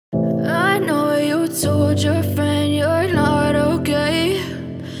told your friend you're not okay,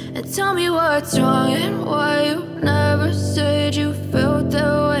 and tell me what's wrong and why you never said you felt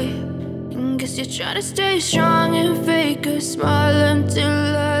that way. And guess you're trying to stay strong and fake a smile until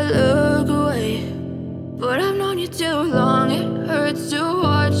I look away. But I've known you too long, it hurts to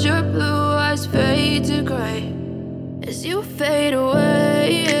watch your blue eyes fade to gray as you fade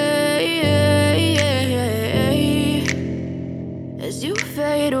away, as you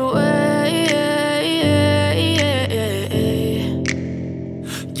fade away.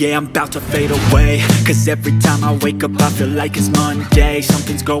 Yeah, I'm about to fade away, cause every time I wake up I feel like it's Monday.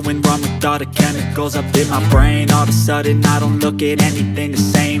 Something's going wrong with all the chemicals up in my brain. All of a sudden I don't look at anything the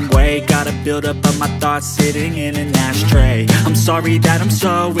same way. Gotta build up of my thoughts sitting in an ashtray. I'm sorry that I'm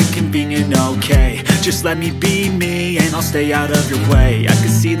so inconvenient, okay. Just let me be me and I'll stay out of your way. I can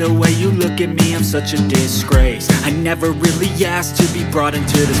see the way you look at me, I'm such a disgrace. I never really asked to be brought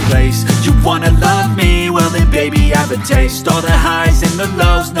into this place. You wanna love me? Well then baby have a taste. All the highs and the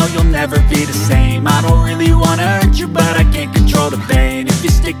lows, no, you'll never be the same. I don't really wanna hurt you, but I can't control the pain. If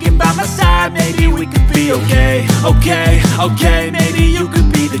you're sticking by my side, maybe we could be okay. Okay, maybe you could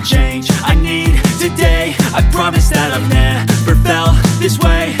be the change I need today. I promise that I've never felt this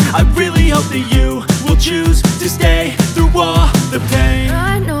way. I really hope that you will choose to stay through all the pain.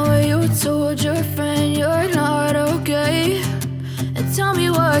 I know you told your friend you're not okay, and tell me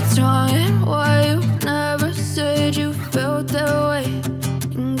what's wrong and why you never said you felt that way.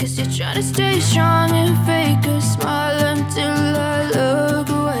 Guess you're trying to stay strong and fake a smile until I look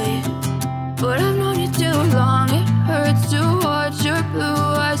away. But I've known you too long, it hurts to watch your blue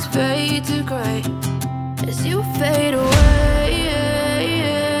eyes fade to gray as you fade away,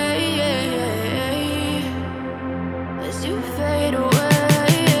 as you fade away,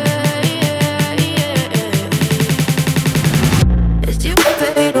 as you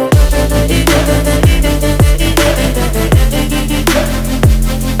fade away.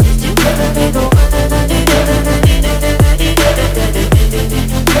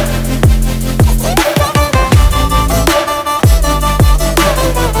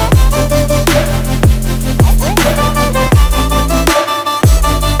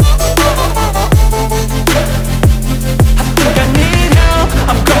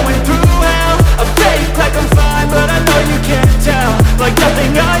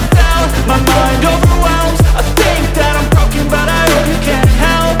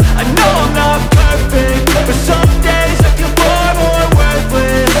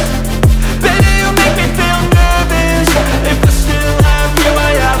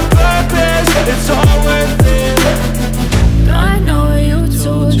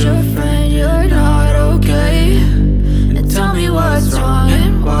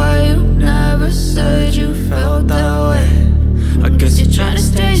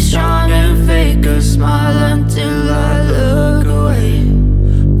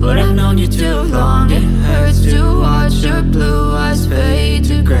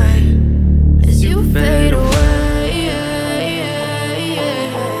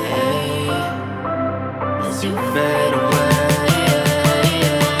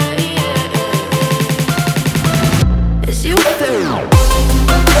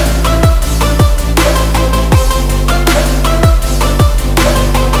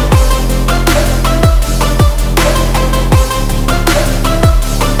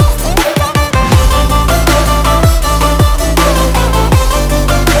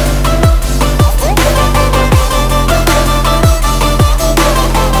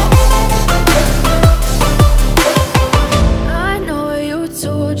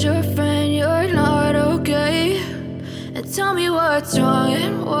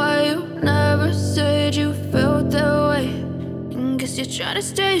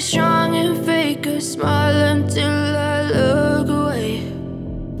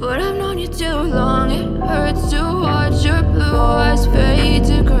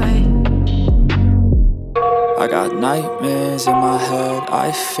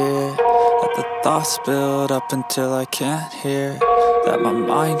 Build up until I can't hear, that my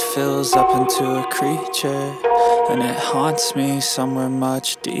mind fills up into a creature, and it haunts me somewhere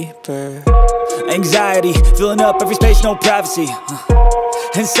much deeper. Anxiety, filling up every space, no privacy.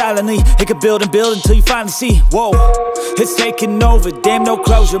 And silently, it could build and build until you finally see, whoa, it's taking over, damn no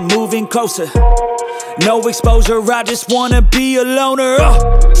closure, moving closer. No exposure, I just wanna be a loner.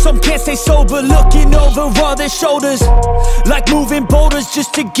 Some can't stay sober, looking over all their shoulders, like moving boulders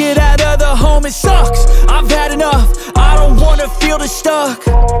just to get out of the home. It sucks, I've had enough, I don't wanna feel the stuck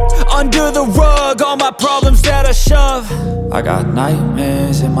under the rug, all my problems that I shove. I got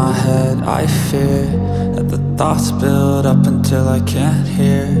nightmares in my head, I fear that the thoughts build up until I can't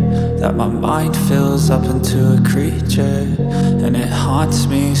hear, that my mind fills up into a creature, and it haunts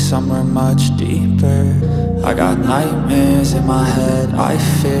me somewhere much deeper. I got nightmares in my head, I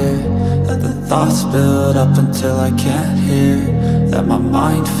fear that the thoughts build up until I can't hear, that my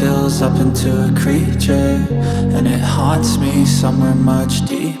mind fills up into a creature, and it haunts me somewhere much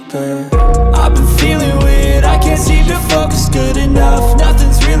deeper. I've been feeling weird, I can't seem to focus good enough.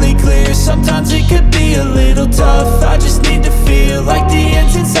 Nothing's really clear, sometimes it could be a little tough. I just need to feel like the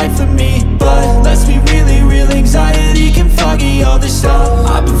end's in sight for me, but let's be really real, anxiety can foggy all this stuff.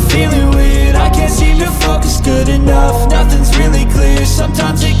 I've been feeling weird, I can't seem to focus good enough. Nothing's really clear,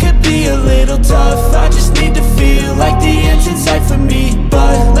 sometimes it could be a little tough. I just need to feel like the end's in sight for me,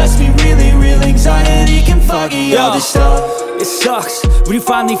 but let's be really real, anxiety can foggy all this stuff. It sucks when you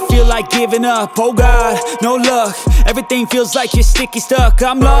finally feel like giving up. Oh God, no luck. Everything feels like you're sticky stuck.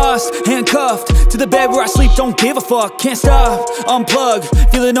 I'm lost, handcuffed to the bed where I sleep. Don't give a fuck, can't stop. Unplug,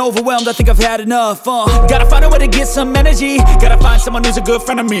 feeling overwhelmed. I think I've had enough. Gotta find a way to get some energy. Gotta find someone who's a good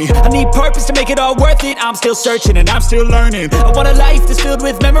friend of me. I need purpose to make it all worth it. I'm still searching and I'm still learning. I want a life that's filled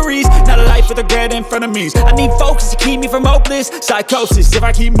with memories, not a life with regret in front of me. I need focus to keep me from hopeless psychosis if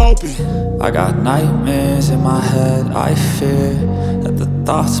I keep moping. I got nightmares in my head, I fear that the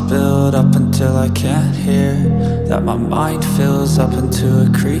thoughts build up until I can't hear, that my mind fills up into a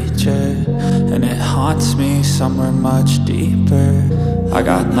creature, and it haunts me somewhere much deeper. I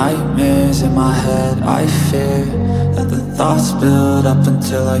got nightmares in my head, I fear that the thoughts build up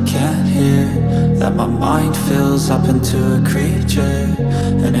until I can't hear, that my mind fills up into a creature,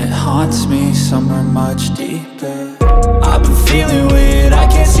 and it haunts me somewhere much deeper. I've been feeling weird, I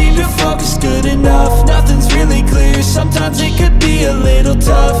can't seem to focus good enough. Nothing's really clear, sometimes it could be a little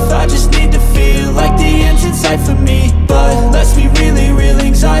tough. I just need to feel like the end's in sight for me, but let's be really real,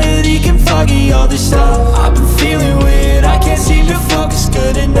 anxiety can foggy all this stuff. I've been feeling weird, I can't seem to focus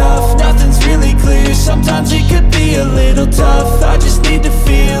good enough. Nothing's really clear, sometimes it could be a little tough. I just need to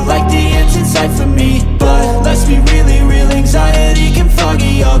feel like the end's in sight for me, but let's be really real, anxiety can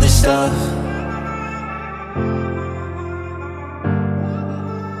foggy all this stuff.